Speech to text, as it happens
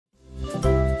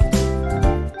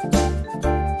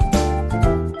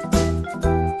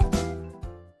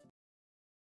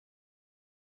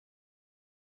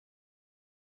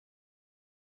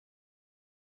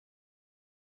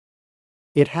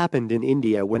It happened in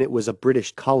India when it was a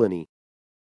British colony.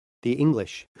 The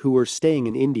English, who were staying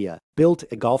in India, built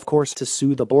a golf course to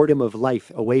soothe the boredom of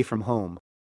life away from home.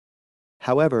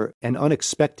 However, an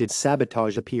unexpected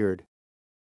sabotage appeared.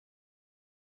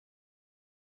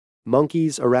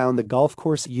 Monkeys around the golf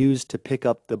course used to pick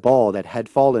up the ball that had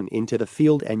fallen into the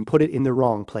field and put it in the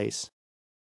wrong place.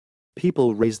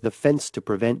 People raised the fence to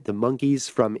prevent the monkeys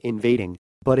from invading,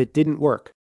 but it didn't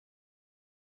work.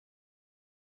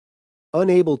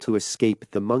 Unable to escape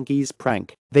the monkeys'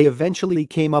 prank, they eventually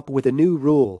came up with a new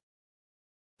rule.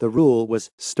 The rule was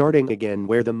starting again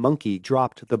where the monkey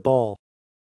dropped the ball.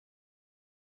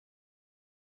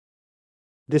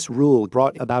 This rule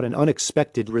brought about an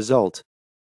unexpected result.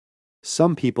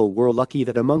 Some people were lucky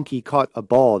that a monkey caught a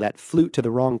ball that flew to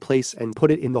the wrong place and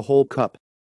put it in the hole cup.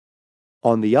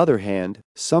 On the other hand,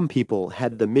 some people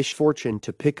had the misfortune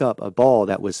to pick up a ball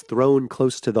that was thrown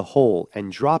close to the hole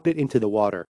and drop it into the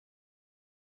water.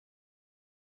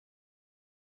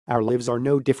 Our lives are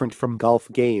no different from golf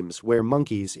games where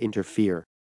monkeys interfere.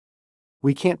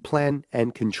 We can't plan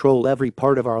and control every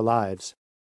part of our lives.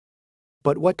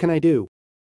 But what can I do?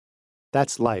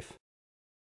 That's life.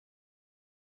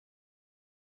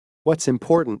 What's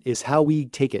important is how we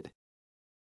take it.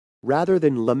 Rather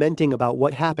than lamenting about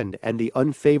what happened and the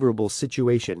unfavorable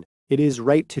situation, it is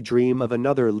right to dream of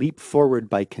another leap forward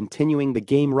by continuing the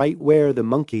game right where the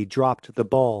monkey dropped the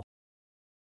ball.